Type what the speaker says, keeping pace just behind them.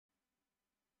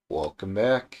Welcome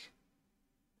back.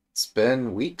 It's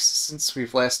been weeks since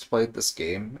we've last played this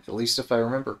game, at least if I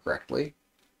remember correctly,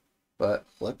 but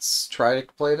let's try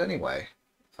to play it anyway.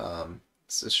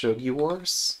 This is Shogi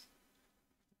Wars,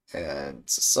 and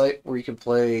it's a site where you can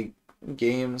play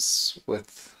games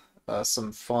with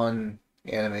some fun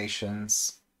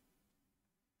animations.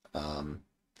 Um,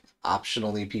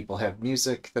 Optionally, people have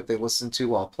music that they listen to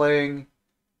while playing,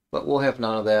 but we'll have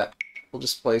none of that. We'll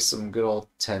just play some good old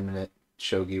 10-minute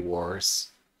Shogi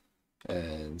Wars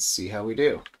and see how we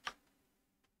do.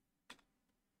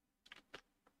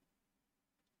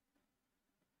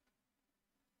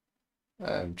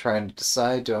 I'm trying to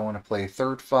decide, do I want to play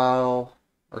third file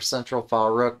or central file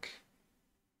rook?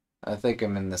 I think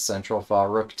I'm in the central file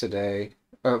rook today,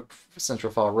 or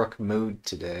central file rook mood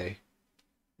today,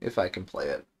 if I can play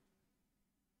it.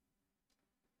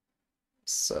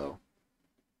 So,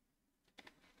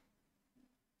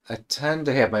 I tend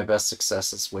to have my best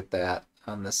successes with that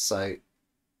on this site.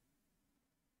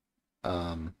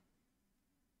 Um,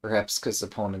 Perhaps because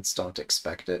opponents don't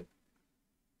expect it.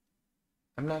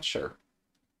 I'm not sure.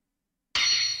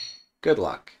 Good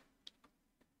luck.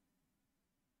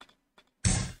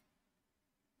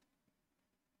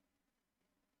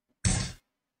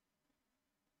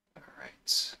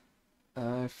 Alright.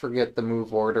 I forget the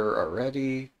move order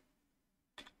already.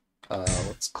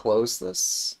 Let's close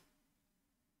this.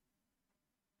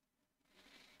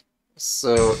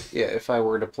 So, yeah, if I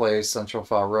were to play Central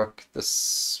File Rook,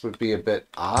 this would be a bit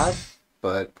odd,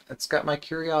 but it's got my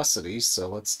curiosity, so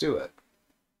let's do it.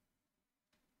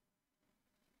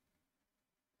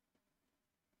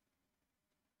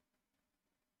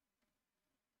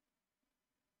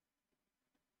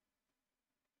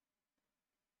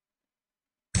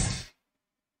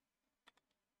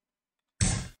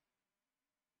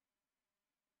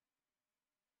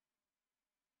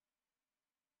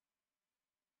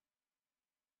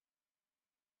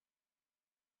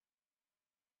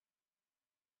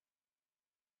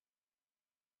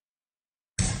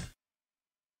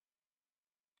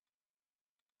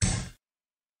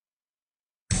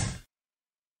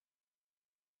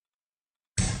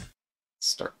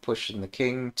 Start pushing the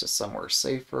king to somewhere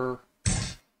safer.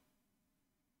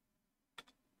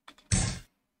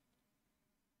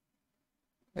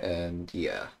 And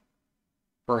yeah,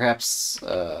 perhaps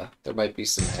there might be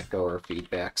some echo or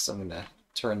feedback, so I'm going to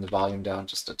turn the volume down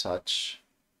just a touch.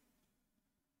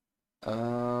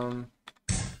 Maybe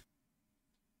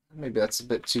that's a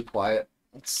bit too quiet.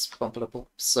 Let's bump it up.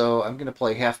 So I'm going to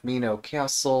play half Mino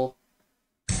Castle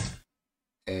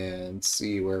and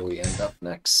see where we end up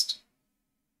next.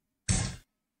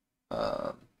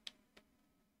 Um,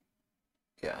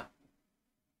 yeah.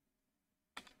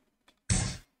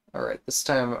 Alright, this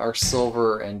time our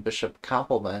silver and bishop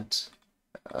complement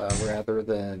rather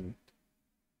than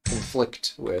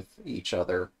conflict with each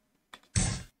other.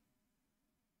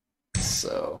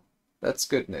 So, that's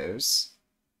good news.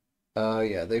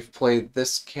 Yeah, they've played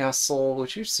this castle,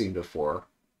 which you've seen before.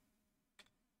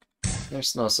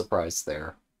 There's no surprise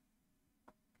there.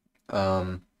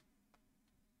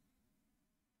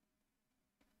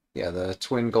 Yeah, the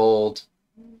twin gold.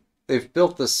 They've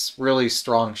built this really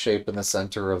strong shape in the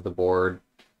center of the board.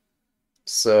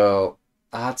 So,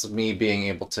 odds of me being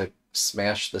able to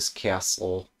smash this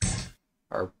castle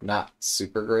are not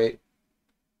super great.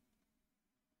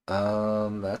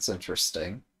 That's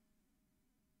interesting.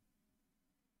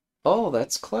 Oh,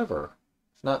 that's clever.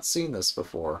 I've not seen this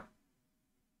before.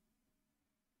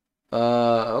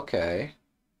 Okay.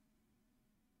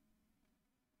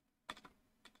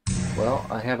 Well,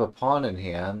 I have a pawn in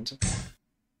hand,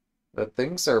 but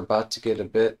things are about to get a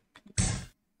bit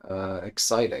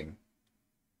exciting,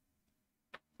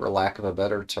 for lack of a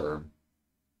better term.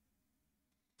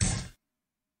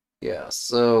 Yeah,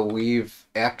 so we've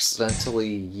accidentally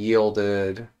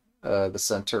yielded the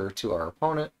center to our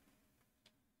opponent.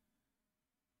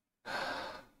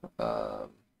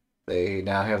 They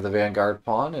now have the vanguard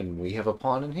pawn, and we have a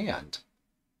pawn in hand.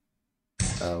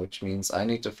 Which means I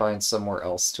need to find somewhere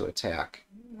else to attack.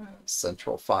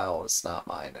 Central file is not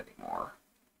mine anymore.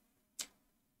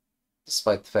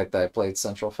 Despite the fact that I played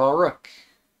central file rook.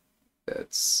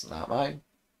 It's not mine.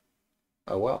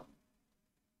 Oh well.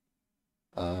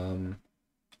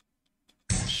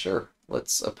 Sure,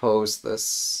 let's oppose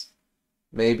this.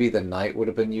 Maybe the knight would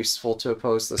have been useful to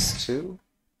oppose this too?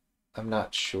 I'm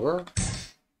not sure.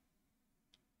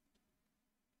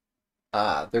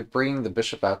 Ah, they're bringing the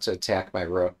bishop out to attack my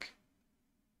rook.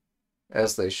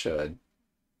 As they should.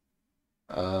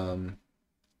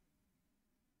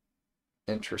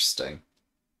 Interesting.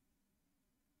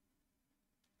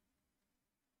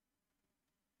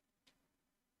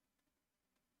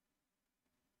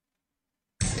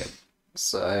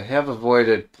 So I have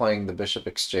avoided playing the bishop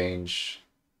exchange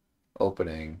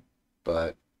opening,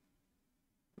 but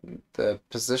the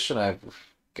position I've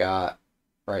got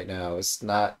right now is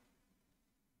not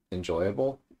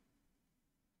enjoyable.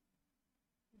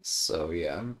 So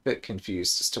yeah, I'm a bit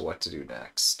confused as to what to do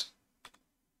next.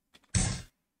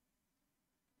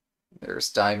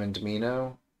 There's Diamond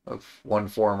Mino of one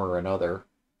form or another.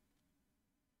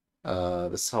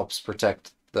 This helps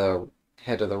protect the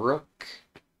head of the rook.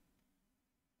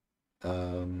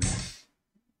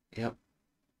 Yep.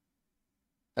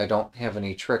 I don't have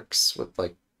any tricks with,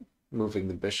 like, moving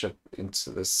the bishop into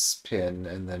this pin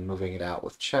and then moving it out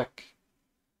with check.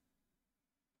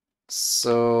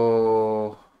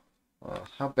 So,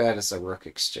 how bad is a rook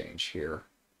exchange here?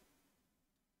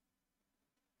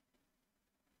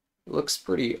 It looks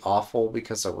pretty awful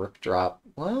because a rook drop.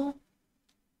 Well,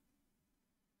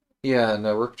 yeah, and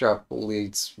a rook drop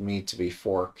leads me to be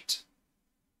forked.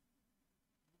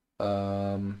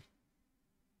 Um,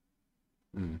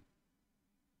 hmm.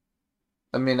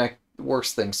 I mean,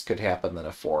 worse things could happen than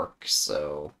a fork,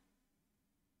 so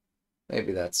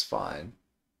maybe that's fine.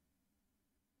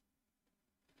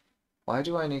 Why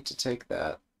do I need to take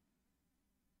that?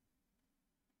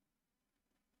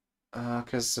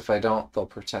 Because if I don't, they'll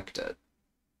protect it.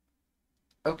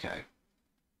 Okay.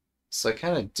 So I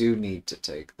kind of do need to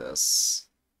take this.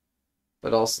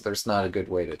 But also there's not a good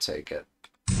way to take it.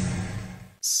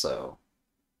 So,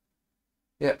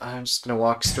 yeah, I'm just going to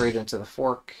walk straight into the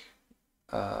fork.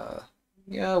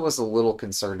 Yeah, I was a little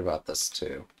concerned about this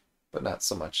too. But not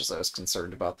so much as I was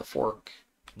concerned about the fork.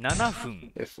 7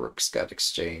分 If rooks got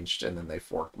exchanged and then they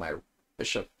fork my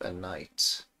bishop and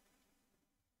knight.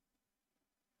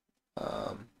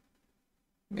 I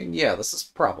mean, yeah, this is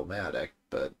problematic,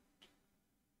 but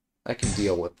I can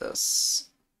deal with this.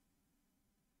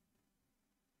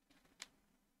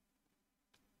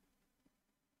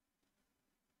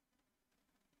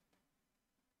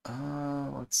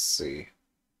 Let's see.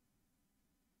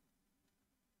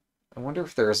 I wonder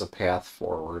if there is a path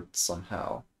forward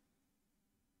somehow.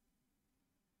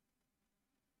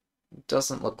 It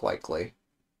doesn't look likely.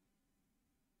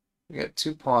 We got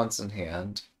 2 pawns in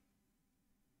hand.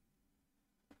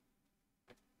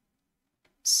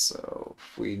 So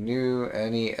if we knew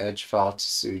any edge file to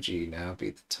Suji, now would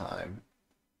be the time.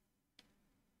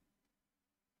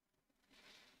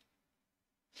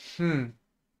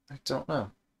 I don't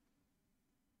know.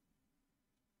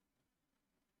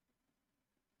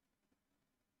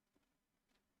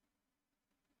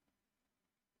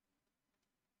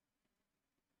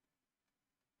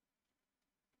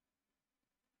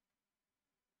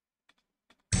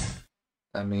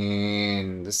 I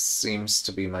mean, this seems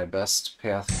to be my best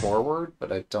path forward,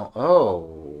 but I don't...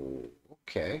 Oh,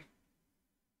 okay.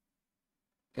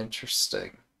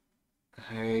 Interesting.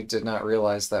 I did not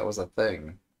realize that was a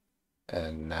thing.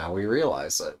 And now we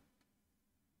realize it.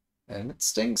 And it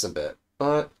stings a bit,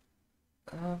 but...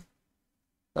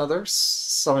 no, there's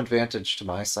some advantage to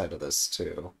my side of this,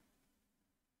 too.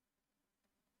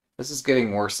 This is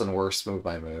getting worse and worse move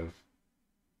by move.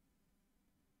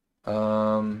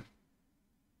 Um...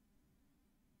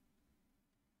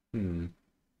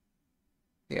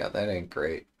 Yeah, that ain't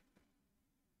great.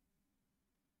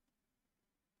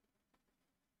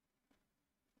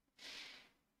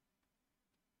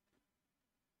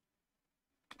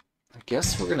 I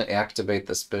guess we're gonna activate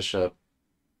this bishop.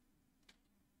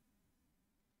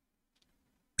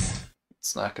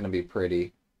 It's not gonna be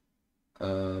pretty.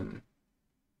 Um...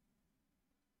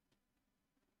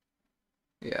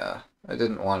 Yeah, I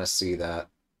didn't want to see that.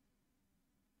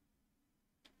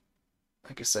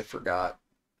 I guess I forgot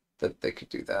that they could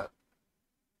do that.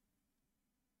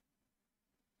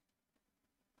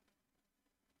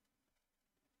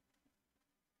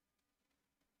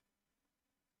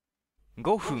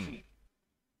 5分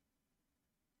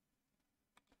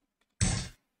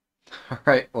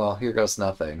Alright, well, here goes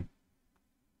nothing.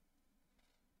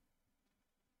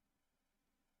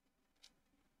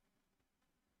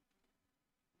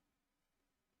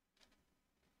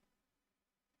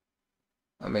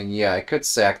 I mean, yeah, I could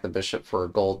sack the bishop for a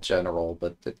gold general,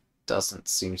 but it doesn't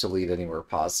seem to lead anywhere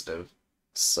positive.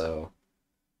 So,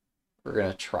 we're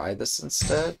gonna try this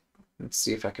instead and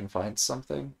see if I can find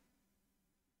something.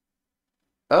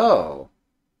 Oh!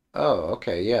 Oh,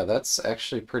 okay, yeah, that's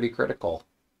actually pretty critical.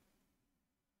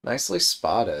 Nicely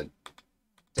spotted.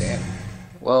 Damn.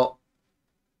 Well,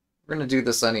 we're gonna do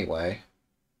this anyway.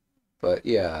 But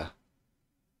yeah.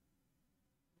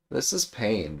 This is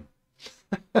pain.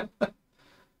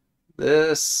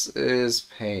 This is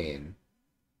pain.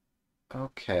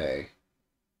 Okay.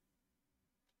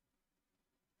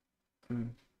 Hmm.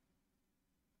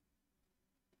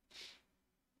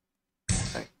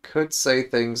 could say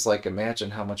things like,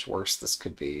 imagine how much worse this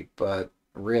could be, but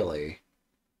really,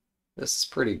 this is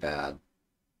pretty bad.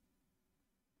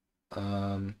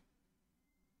 Um,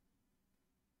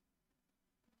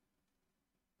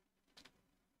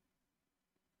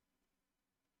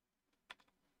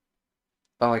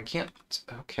 oh, I can't.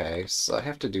 Okay, so I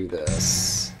have to do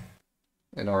this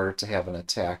in order to have an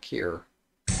attack here.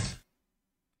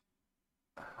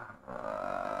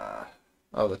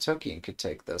 Oh, the Tokian could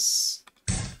take this.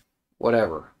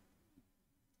 Whatever.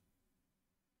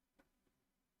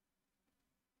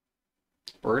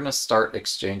 We're gonna start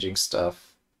exchanging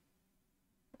stuff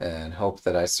and hope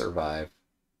that I survive.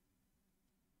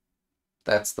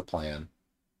 That's the plan.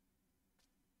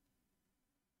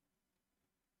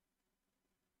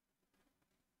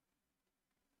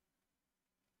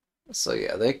 So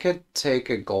yeah, they could take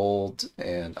a gold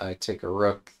and I take a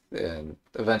rook, and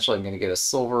eventually I'm going to get a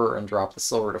silver and drop the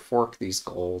silver to fork these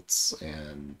golds,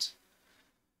 and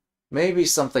maybe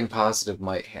something positive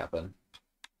might happen.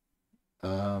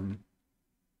 I'm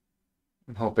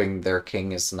hoping their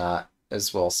king is not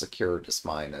as well secured as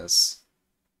mine is.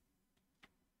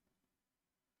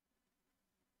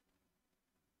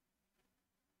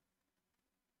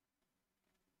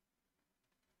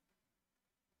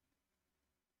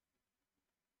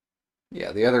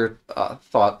 Yeah, the other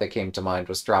thought that came to mind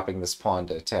was dropping this pawn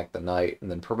to attack the knight and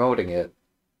then promoting it,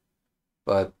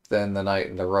 but then the knight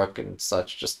and the rook and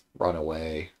such just run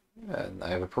away. And I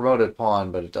have a promoted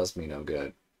pawn, but it does me no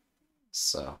good.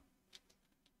 So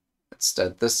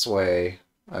instead, this way,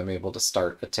 I'm able to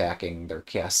start attacking their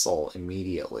castle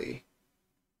immediately,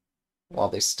 while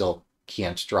they still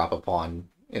can't drop a pawn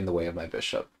in the way of my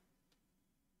bishop.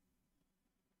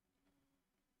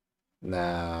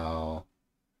 Now,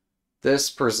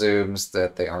 this presumes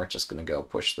that they aren't just going to go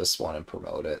push this one and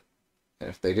promote it. And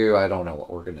if they do, I don't know what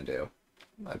we're going to do.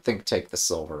 I think take the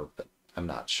silver, but I'm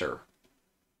not sure.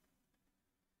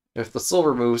 If the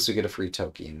silver moves, we get a free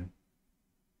token.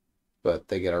 But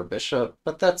they get our bishop,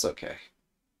 but that's okay.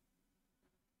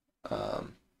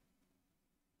 Um,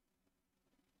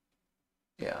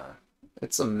 yeah,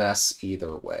 it's a mess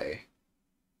either way.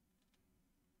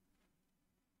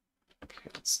 Okay,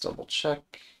 let's double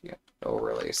check. Yeah, oh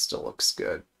really, still looks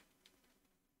good.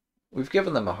 We've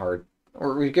given them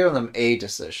we've given them a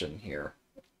decision here.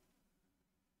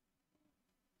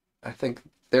 I think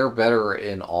they're better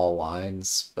in all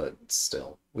lines, but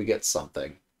still, we get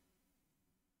something.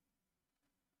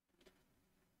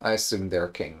 I assume their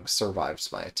king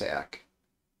survives my attack.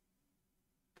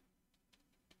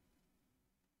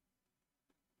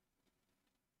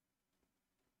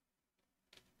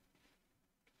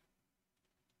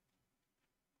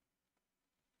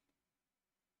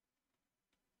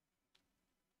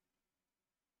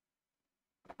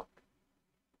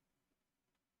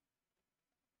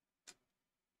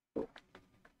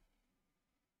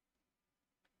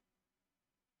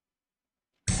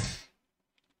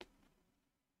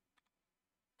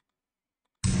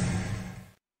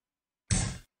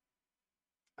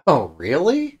 Oh,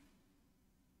 really?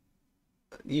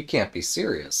 You can't be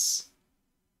serious.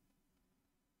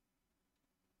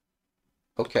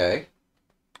 Okay.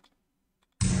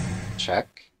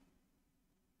 Check.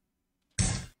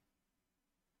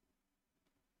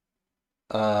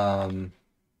 Um...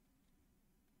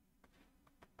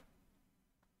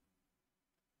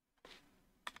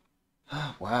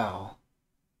 Wow.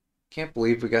 Can't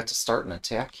believe we got to start an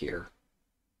attack here.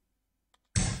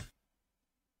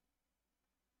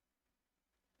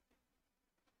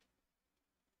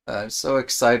 I'm so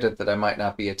excited that I might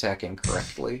not be attacking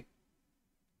correctly.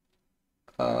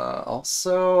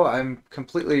 Also, I'm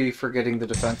completely forgetting the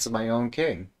defense of my own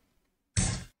king.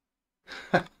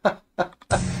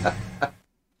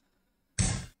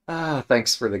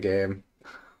 Thanks for the game.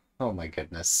 Oh my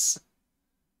goodness.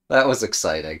 That was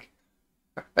exciting.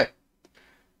 Alright,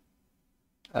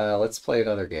 let's play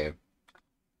another game.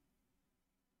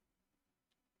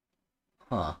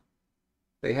 Huh.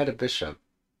 They had a bishop.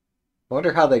 I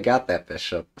wonder how they got that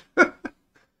bishop.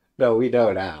 No, we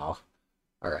know now.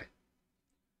 Alright.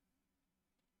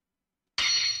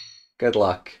 Good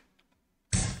luck.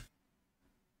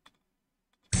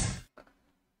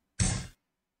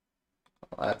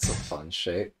 Well, that's a fun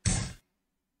shape.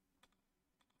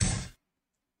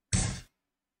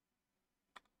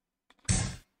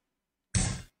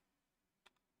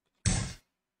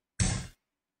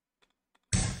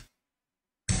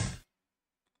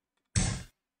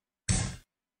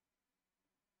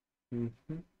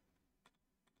 Mhm.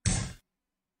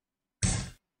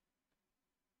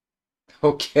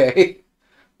 Okay.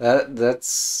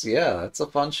 That's yeah, that's a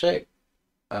fun shape.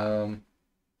 Um,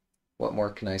 what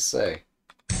more can I say?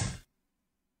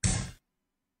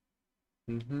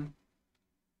 Mm-hmm.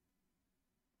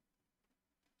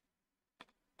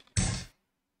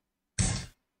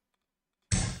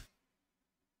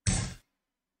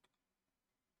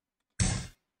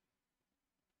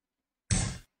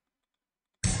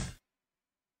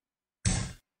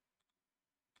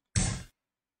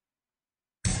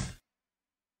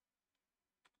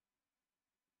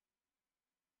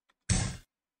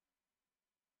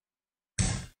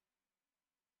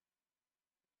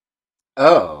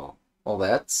 Oh, well,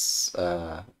 that's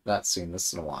not seen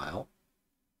this in a while.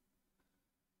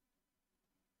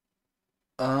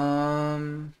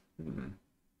 Hmm.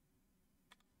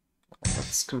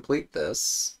 Let's complete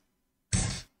this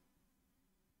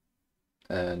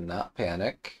and not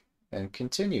panic and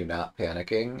continue not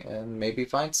panicking and maybe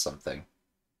find something.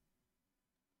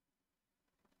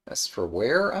 As for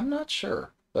where, I'm not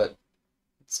sure, but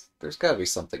there's got to be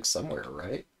something somewhere,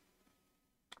 right?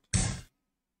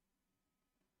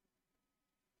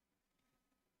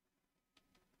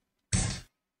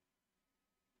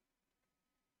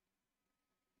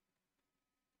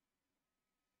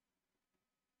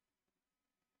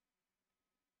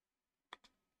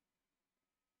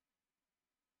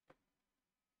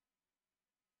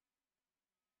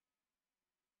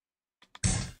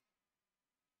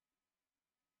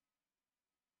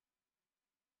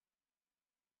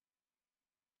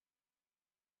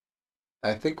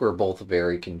 I think we're both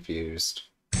very confused.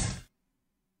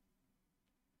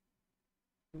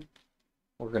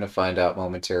 We're going to find out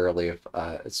momentarily if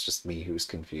it's just me who's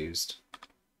confused.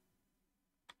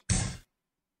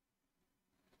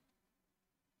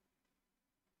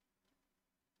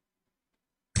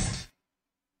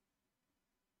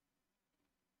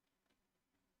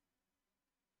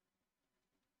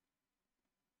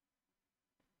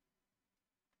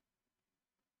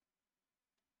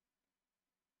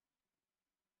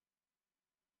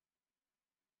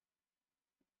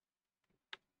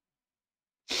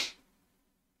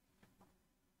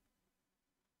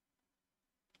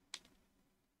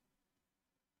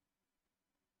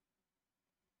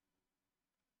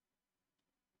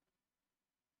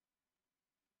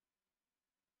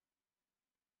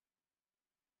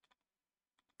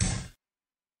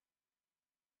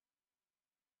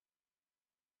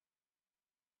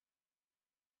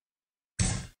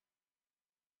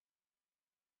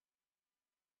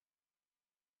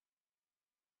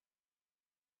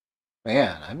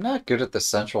 Man, I'm not good at the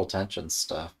central tension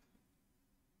stuff.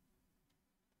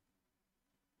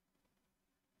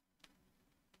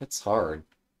 It's hard.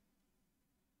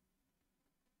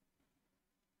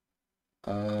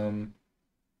 Um,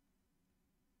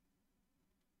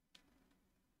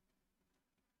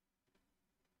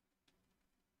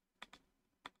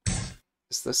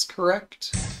 is this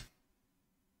correct?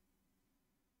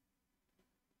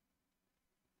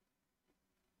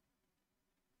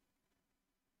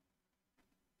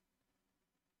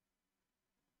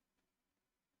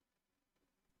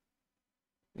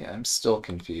 Yeah, I'm still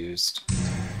confused.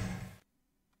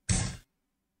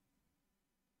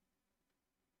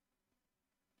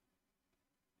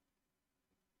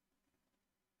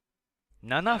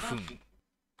 7分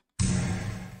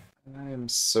I'm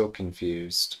so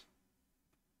confused.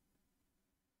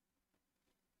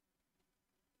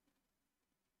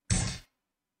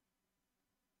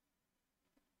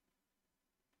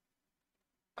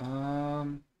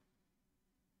 Um,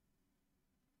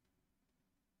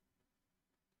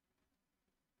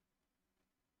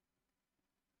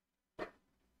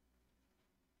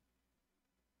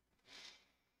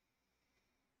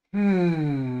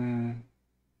 hmm.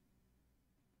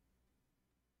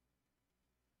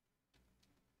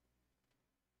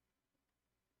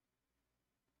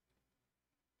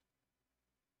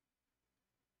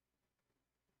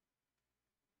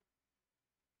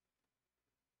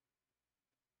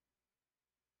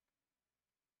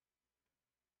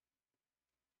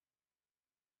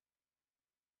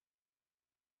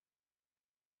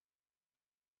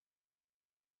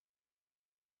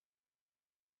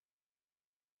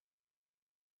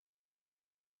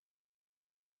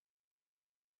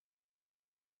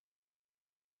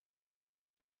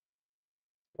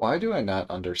 Why do I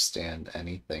not understand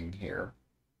anything here?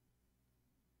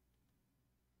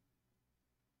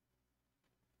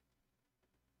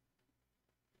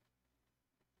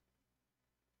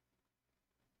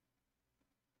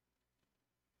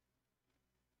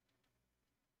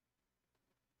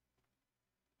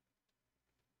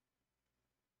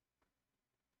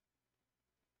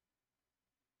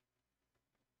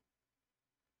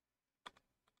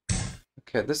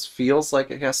 Okay, this feels like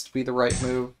it has to be the right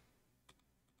move.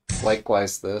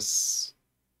 Likewise, this.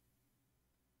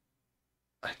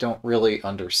 I don't really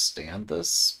understand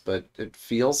this, but it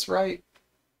feels right.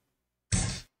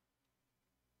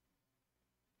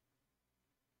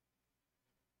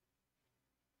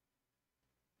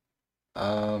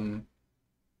 Um,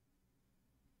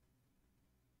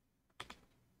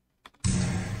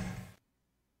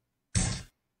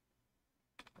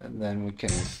 and then we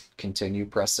can continue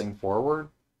pressing forward.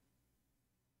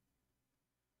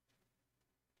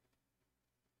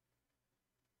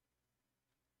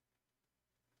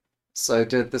 So I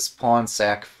did this pawn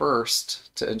sack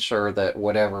first to ensure that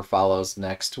whatever follows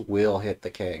next will hit the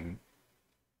king.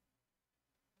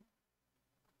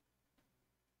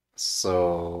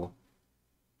 So,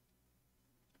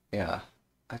 yeah,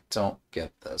 I don't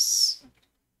get this.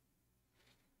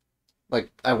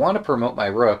 Like, I want to promote my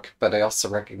rook, but I also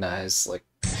recognize, like,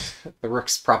 the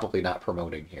rook's probably not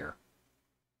promoting here.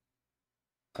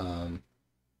 Um,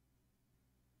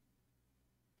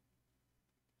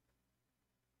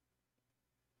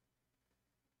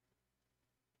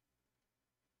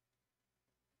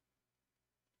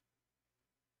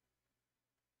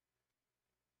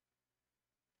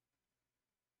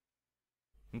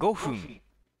 5分。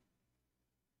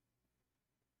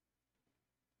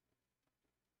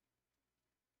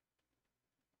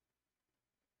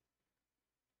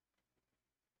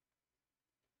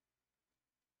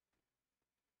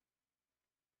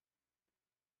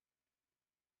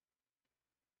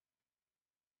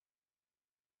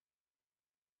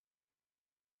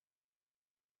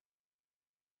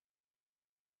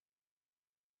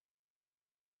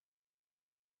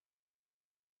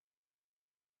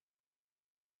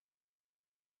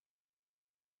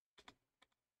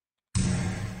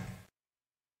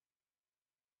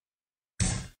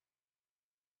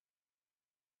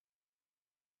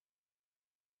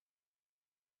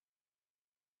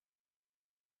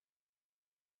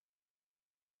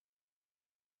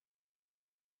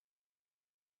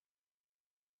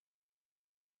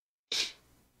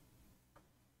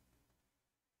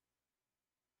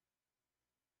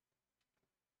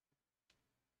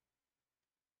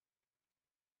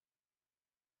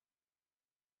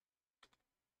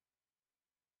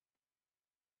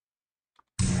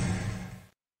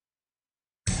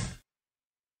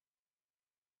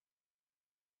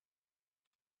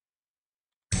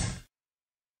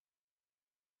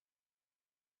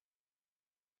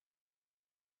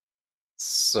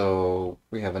so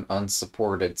we have an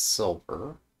unsupported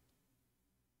silver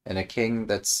and a king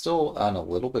that's still on a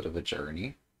little bit of a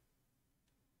journey.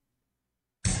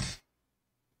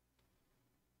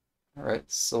 All right,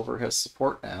 silver has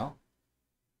support now.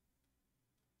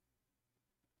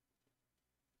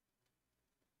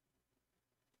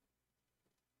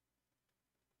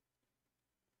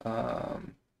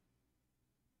 Um,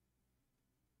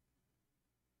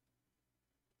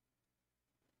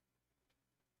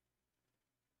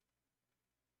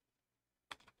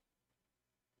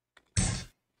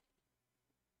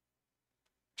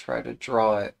 Try to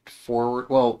draw it forward.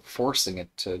 Well, forcing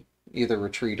it to either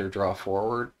retreat or draw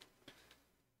forward.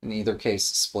 In either case,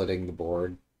 splitting the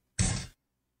board.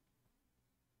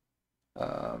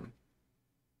 Um,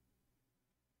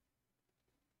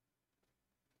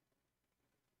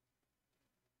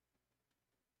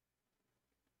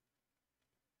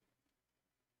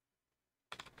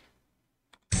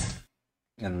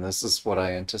 and this is what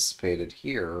I anticipated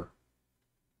here,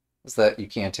 is that you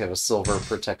can't have a silver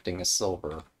protecting a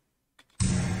silver.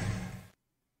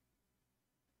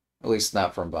 At least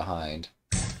not from behind.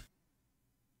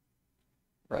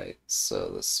 Right, so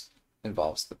this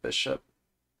involves the bishop.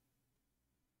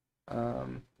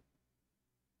 Um,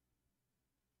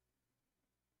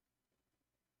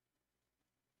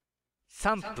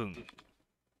 3分。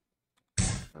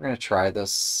we're going to try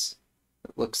this.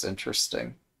 It looks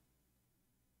interesting.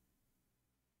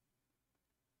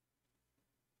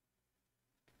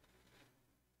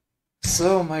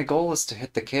 So my goal is to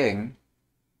hit the king.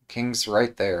 King's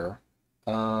right there.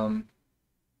 Um,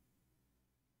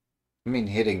 I mean,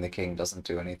 hitting the king doesn't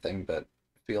do anything, but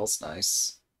feels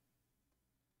nice.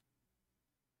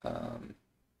 Um,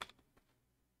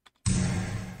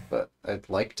 but I'd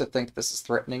like to think this is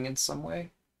threatening in some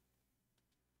way.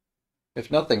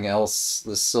 If nothing else,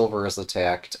 the silver is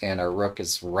attacked, and our rook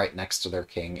is right next to their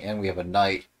king, and we have a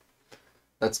knight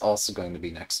that's also going to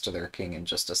be next to their king in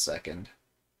just a second.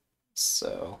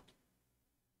 So,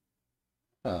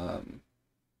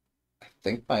 I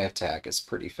think my attack is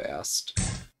pretty fast.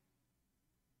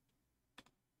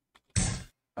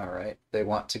 Alright, they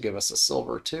want to give us a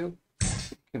silver too.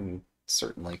 We can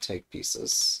certainly take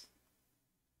pieces.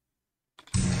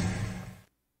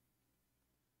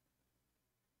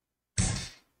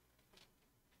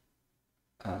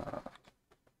 Uh,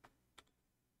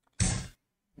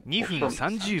 2分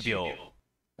30秒。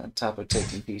On top of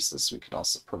taking pieces, we can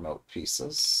also promote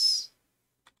pieces.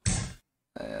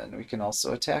 And we can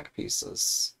also attack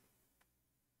pieces.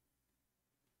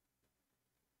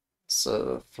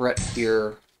 So threat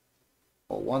here,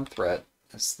 well, one threat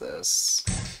is this.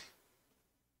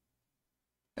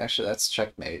 Actually, that's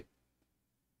checkmate.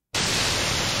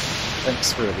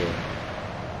 Thanks for the game.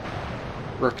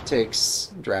 Rook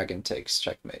takes, dragon takes,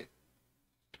 checkmate.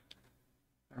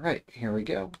 Alright, here we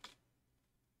go.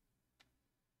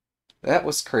 That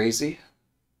was crazy,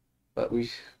 but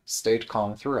we stayed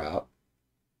calm throughout.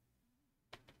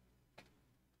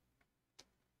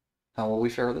 How will we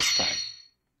fare this time?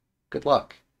 Good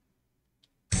luck.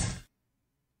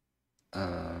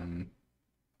 Alright.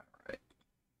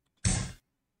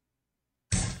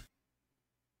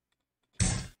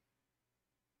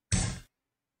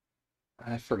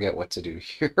 I forget what to do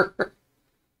here.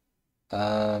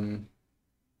 I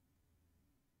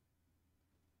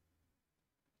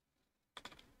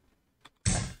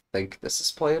think this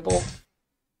is playable.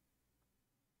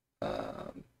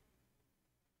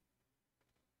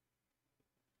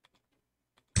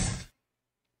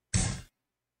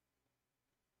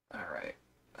 Alright.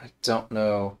 I don't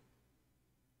know.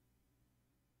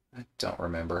 I don't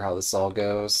remember how this all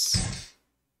goes.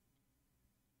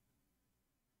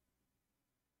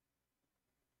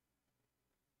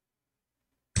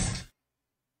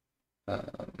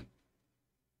 Um,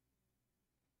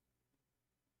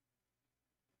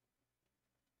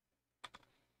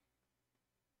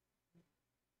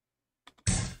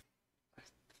 I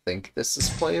think this is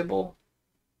playable.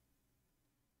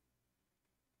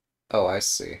 Oh, I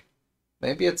see.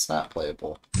 Maybe it's not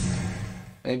playable.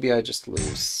 Maybe I just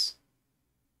lose.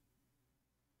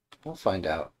 We'll find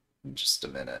out in just a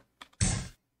minute.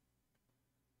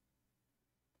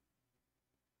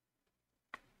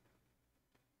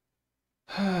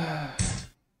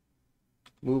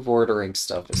 Move ordering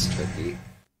stuff is tricky.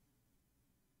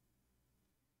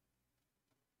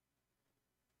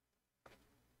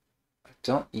 I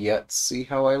don't yet see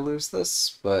how I lose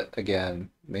this, but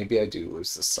again, maybe I do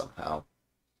lose this somehow.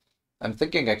 I'm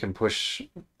thinking I can push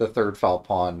the third foul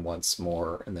pawn once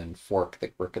more and then fork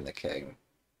the rook and the king.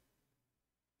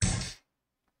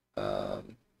 At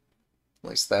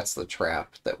least that's the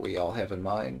trap that we all have in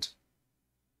mind.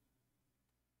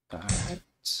 Alright.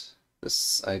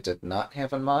 This I did not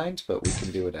have in mind, but we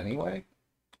can do it anyway.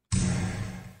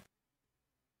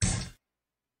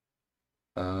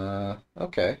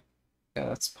 Okay. Yeah,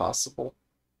 that's possible.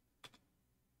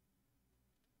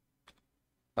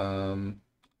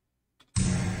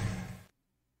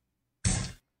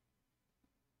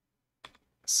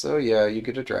 So yeah, you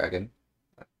get a dragon.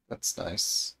 That's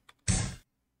nice.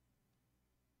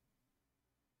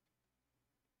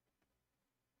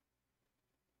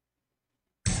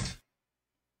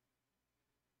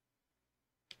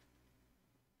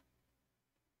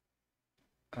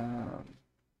 Um,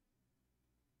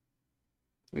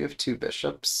 we have two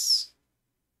bishops.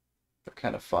 They're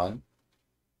kind of fun.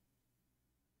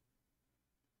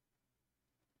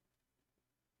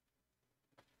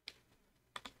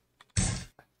 I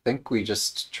think we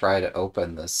just try to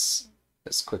open this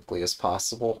as quickly as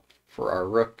possible for our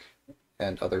rook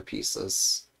and other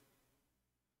pieces.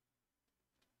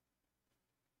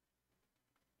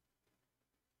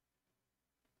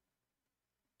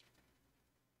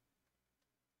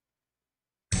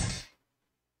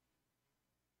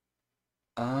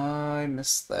 I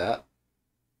missed that.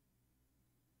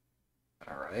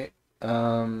 Alright.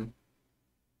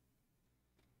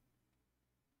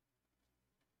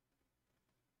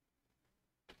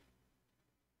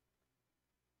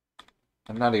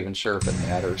 I'm not even sure if it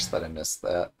matters that I missed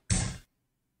that.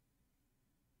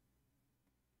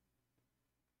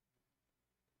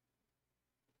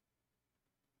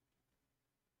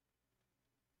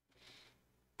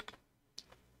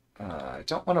 I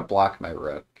don't want to block my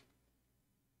rook.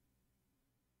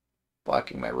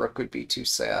 Blocking my rook would be too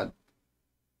sad.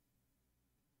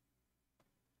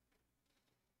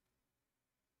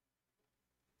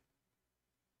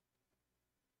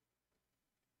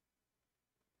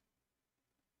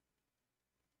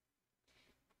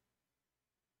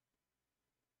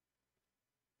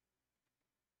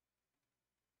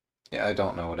 Yeah, I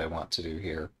don't know what I want to do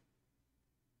here.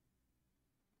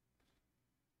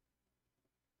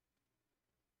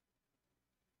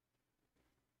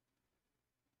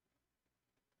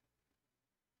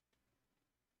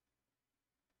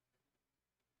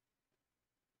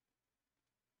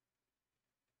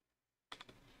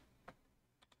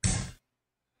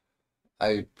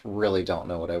 I really don't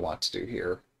know what I want to do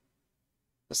here.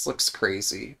 This looks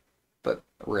crazy, but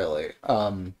really.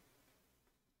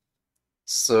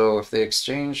 So if they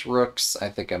exchange rooks, I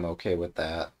think I'm okay with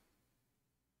that.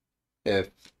 If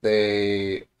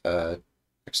they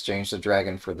exchange the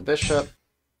dragon for the bishop,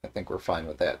 I think we're fine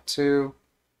with that too.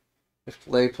 If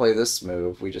they play this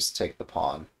move, we just take the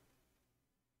pawn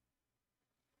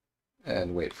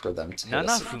and wait for them to hit 7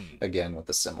 us 分 again with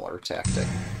a similar tactic.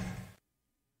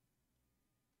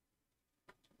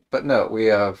 But no, we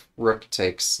have rook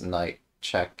takes knight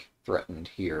check threatened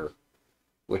here,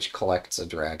 which collects a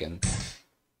dragon.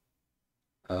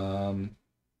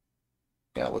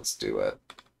 Yeah, let's do it.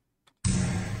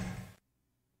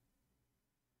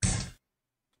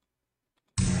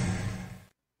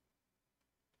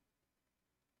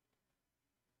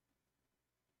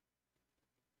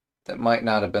 That might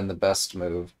not have been the best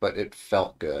move, but it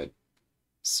felt good,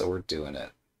 so we're doing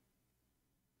it.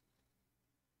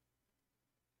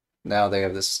 Now they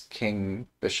have this king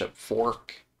bishop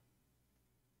fork,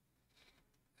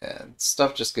 and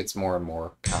stuff just gets more and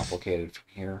more complicated from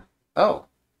here. Oh,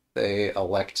 they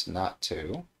elect not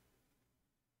to.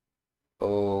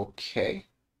 Okay.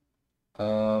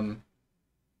 Um,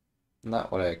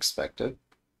 Not what I expected.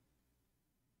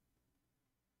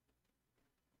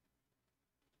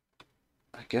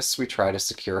 I guess we try to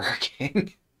secure our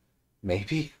king.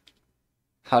 Maybe?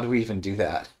 How do we even do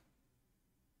that?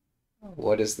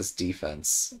 What is this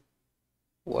defense?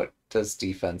 What does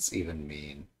defense even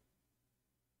mean?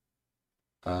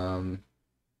 Um,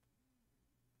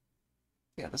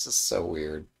 yeah, this is so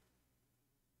weird.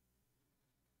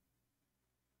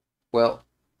 Well,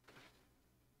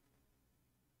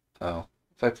 oh,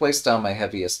 if I place down my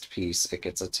heaviest piece, it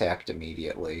gets attacked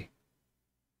immediately.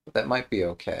 But that might be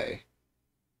okay.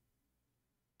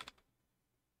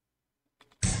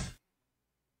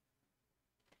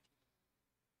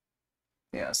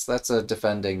 Yes, that's a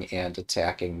defending and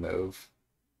attacking move.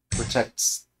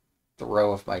 Protects the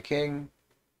row of my king,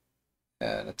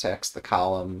 and attacks the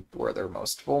column where they're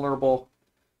most vulnerable,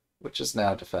 which is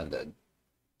now defended.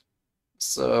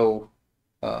 So,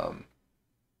 um,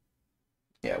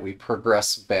 yeah, we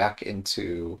progress back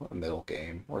into a middle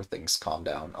game where things calm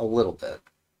down a little bit.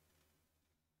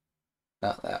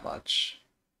 Not that much.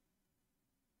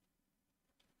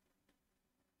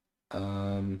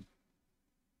 Um,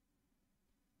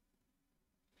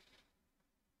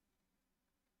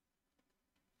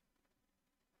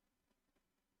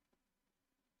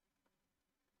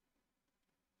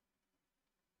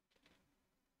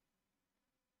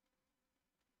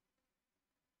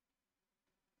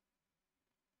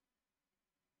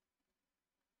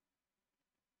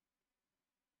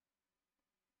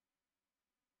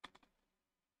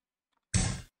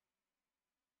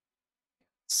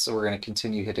 so we're going to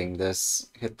continue hitting this,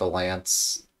 hit the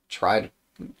lance, try to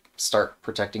start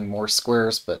protecting more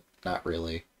squares, but not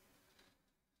really.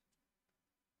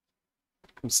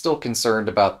 I'm still concerned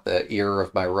about the ear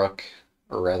of my rook,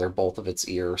 or rather both of its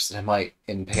ears. I might,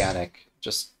 in panic,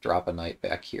 just drop a knight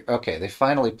back here. Okay, they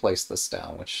finally placed this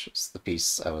down, which is the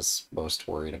piece I was most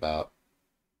worried about.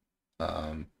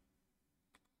 Um,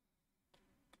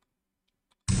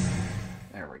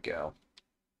 there we go.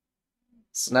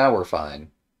 So now we're fine.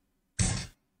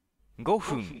 5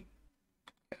分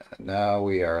Now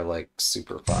we are, like,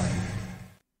 super fine.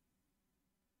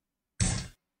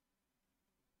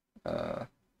 Uh,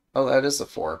 oh, that is a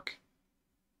fork.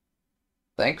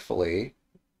 Thankfully,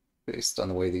 based on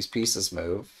the way these pieces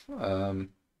move,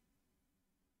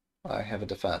 I have a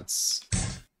defense.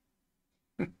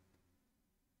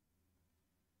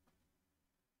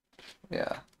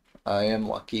 Yeah, I am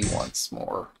lucky once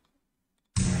more.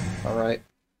 Alright.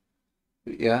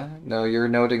 Yeah, no, you're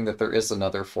noting that there is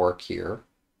another fork here.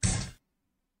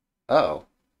 Oh,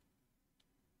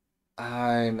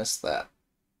 I missed that.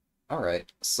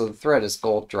 Alright, so the threat is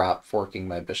gold drop, forking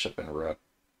my bishop and rook.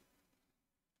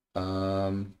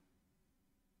 Um,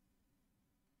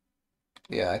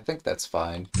 yeah, I think that's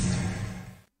fine.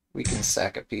 We can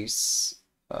sack a piece,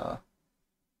 as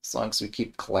long as we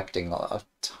keep collecting a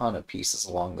ton of pieces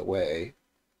along the way.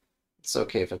 It's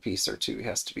okay if a piece or two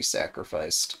has to be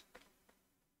sacrificed.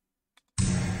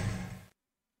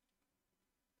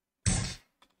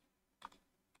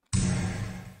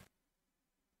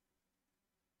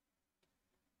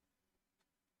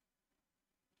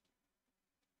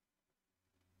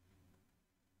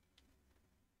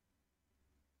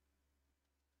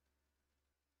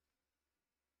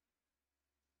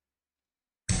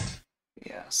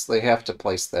 Yes, they have to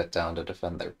place that down to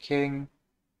defend their king.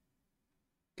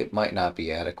 It might not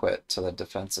be adequate to the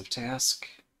defensive task,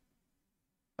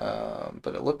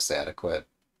 but it looks adequate.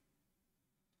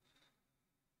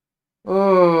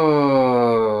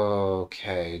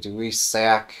 Okay, do we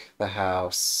sack the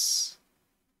house?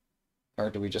 Or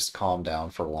do we just calm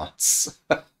down for once?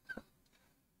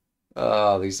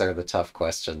 Oh, these are the tough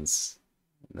questions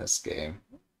in this game.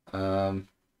 Um,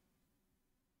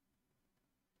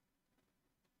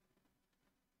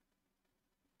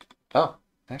 oh,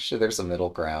 actually, there's a middle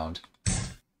ground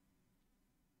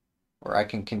where I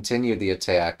can continue the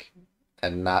attack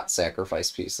and not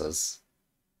sacrifice pieces.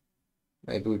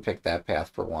 Maybe we pick that path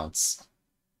for once.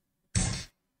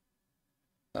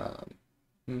 Um,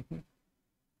 mhm.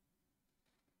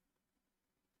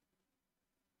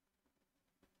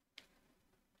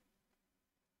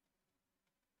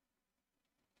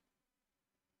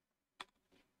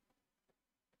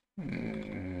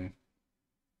 Hmm.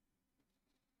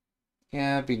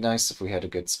 Yeah, it'd be nice if we had a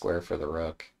good square for the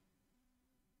rook.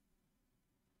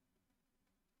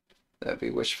 That'd be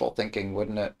wishful thinking,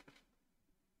 wouldn't it?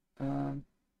 Um,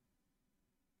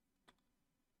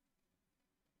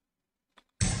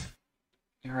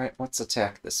 all right, let's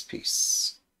attack this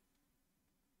piece.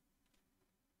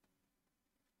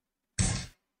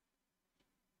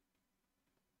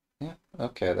 Yeah,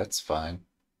 okay, that's fine,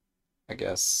 I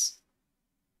guess.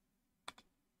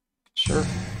 Sure,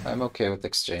 I'm okay with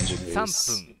exchanging 3 these.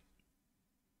 分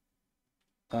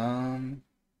Um,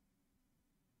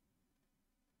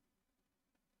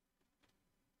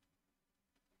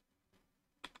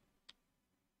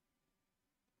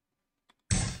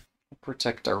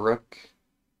 protect our rook.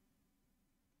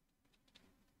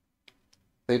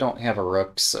 They don't have a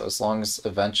rook, so as long as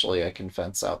eventually I can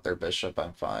fence out their bishop,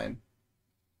 I'm fine.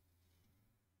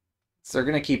 So they're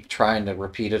going to keep trying to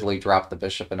repeatedly drop the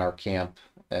bishop in our camp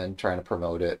and trying to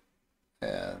promote it.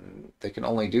 And they can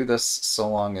only do this so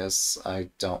long as I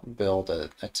don't build an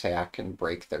attack and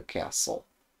break their castle.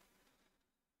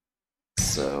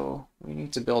 So we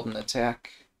need to build an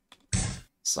attack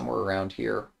somewhere around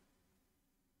here.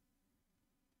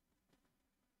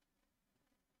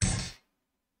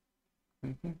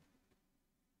 Mm-hmm.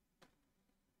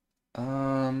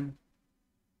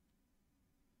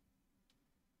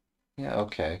 Yeah,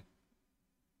 okay.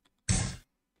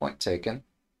 Point taken.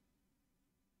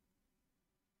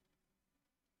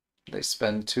 They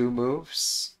spend 2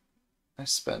 moves. I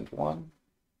spend 1.2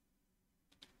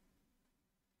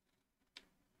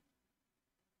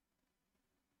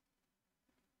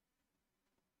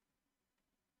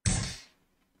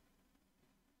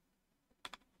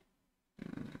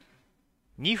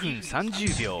分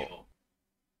30秒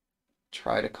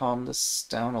Try to calm this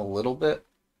down a little bit.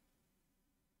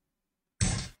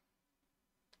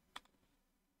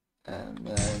 And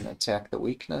then attack the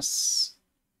weakness.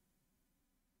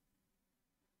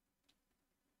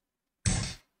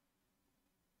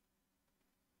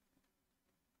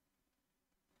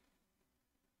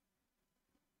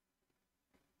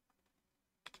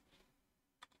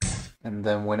 And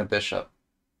then win a bishop.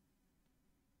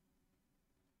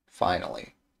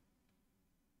 Finally.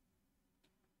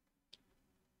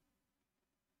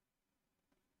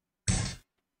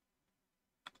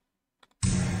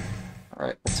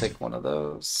 Alright, we'll take one of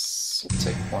those. We'll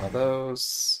take one of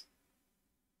those.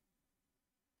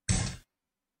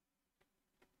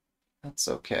 That's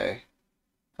okay.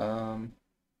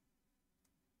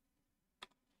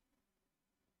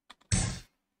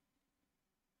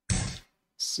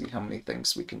 See how many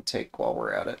things we can take while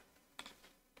we're at it.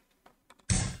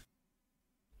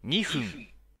 2分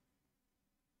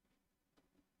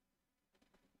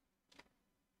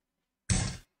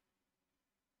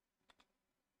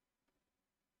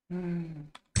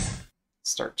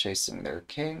Start chasing their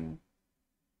king.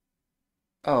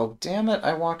 Oh, damn it,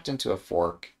 I walked into a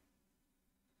fork.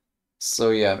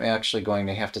 So yeah, I'm actually going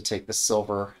to have to take the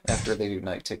silver after they do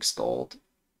knight takes gold.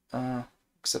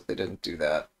 Except they didn't do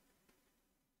that.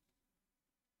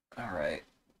 Alright.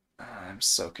 I'm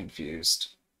so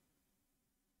confused.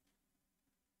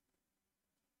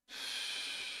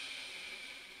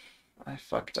 I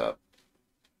fucked up.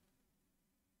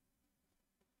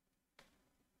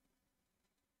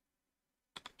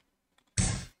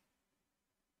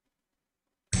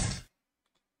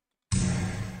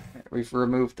 We've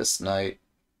removed this knight,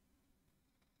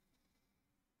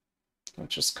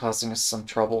 which is causing us some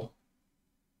trouble.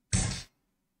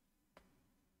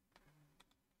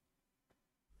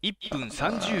 1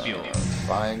分30秒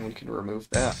Fine, we can remove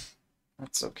that.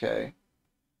 That's okay.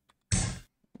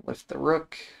 Lift the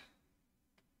rook.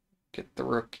 Get the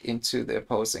rook into the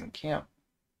opposing camp.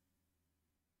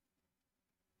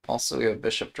 Also, we have a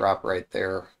bishop drop right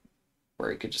there,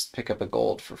 where he could just pick up a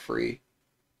gold for free.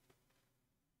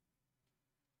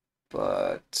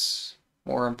 But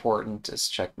more important is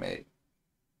checkmate.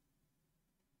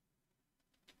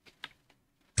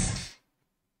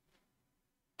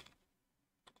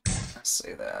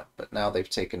 say that. But now they've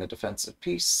taken a defensive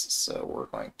piece, so we're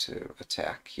going to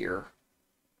attack here.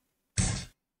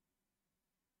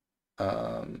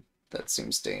 That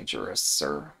seems dangerous,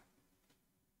 sir.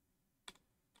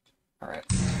 Alright.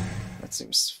 That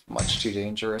seems much too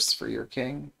dangerous for your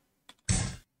king.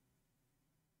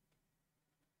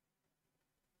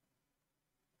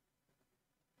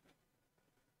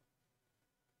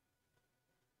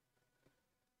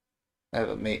 I have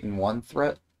a mate in one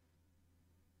threat.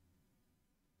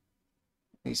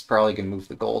 He's probably going to move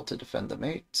the gold to defend the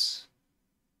mate.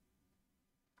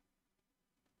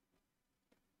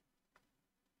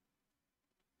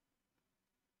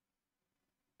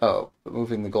 Oh, but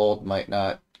moving the gold might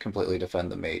not completely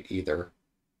defend the mate either.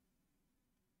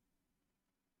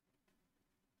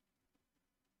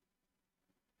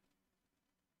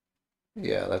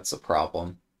 Yeah, that's a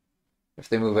problem. If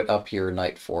they move it up here,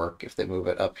 knight fork. If they move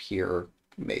it up here,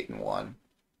 mate in one.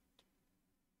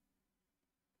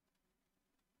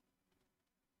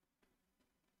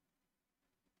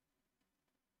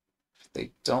 If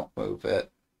they don't move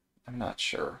it, I'm not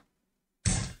sure.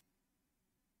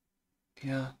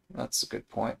 Yeah, that's a good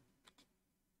point.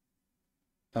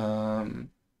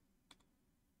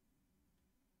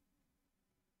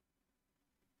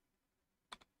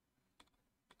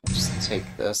 Just take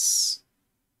this.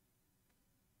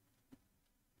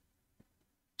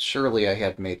 Surely I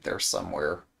had mate there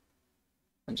somewhere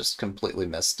and just completely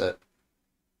missed it.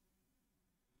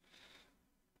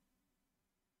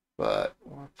 But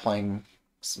we're playing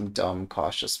some dumb,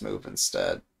 cautious move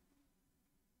instead.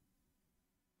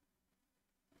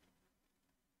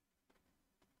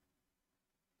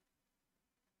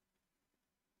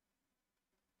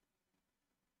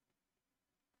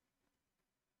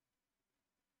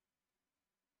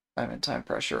 I'm in time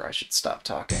pressure. I should stop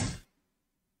talking.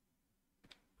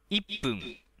 1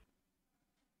分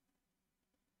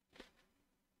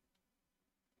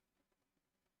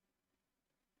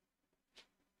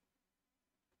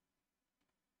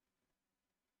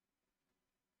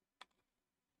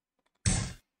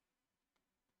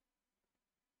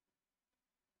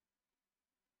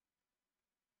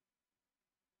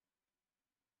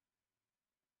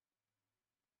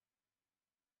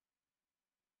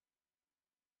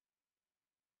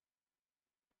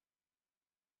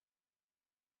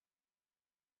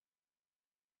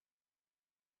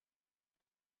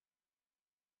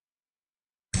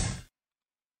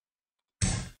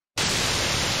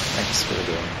Thanks for the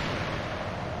game.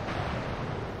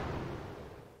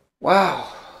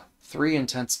 Wow, 3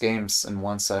 intense games in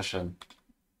one session.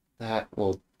 That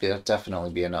will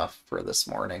definitely be enough for this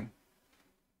morning.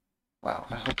 Wow,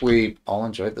 I hope we all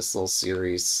enjoyed this little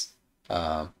series.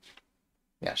 Yeah,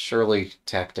 surely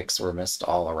tactics were missed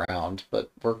all around,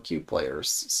 but we're cube players,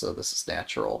 so this is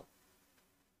natural.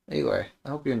 Anyway, I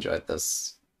hope you enjoyed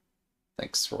this.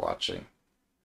 Thanks for watching.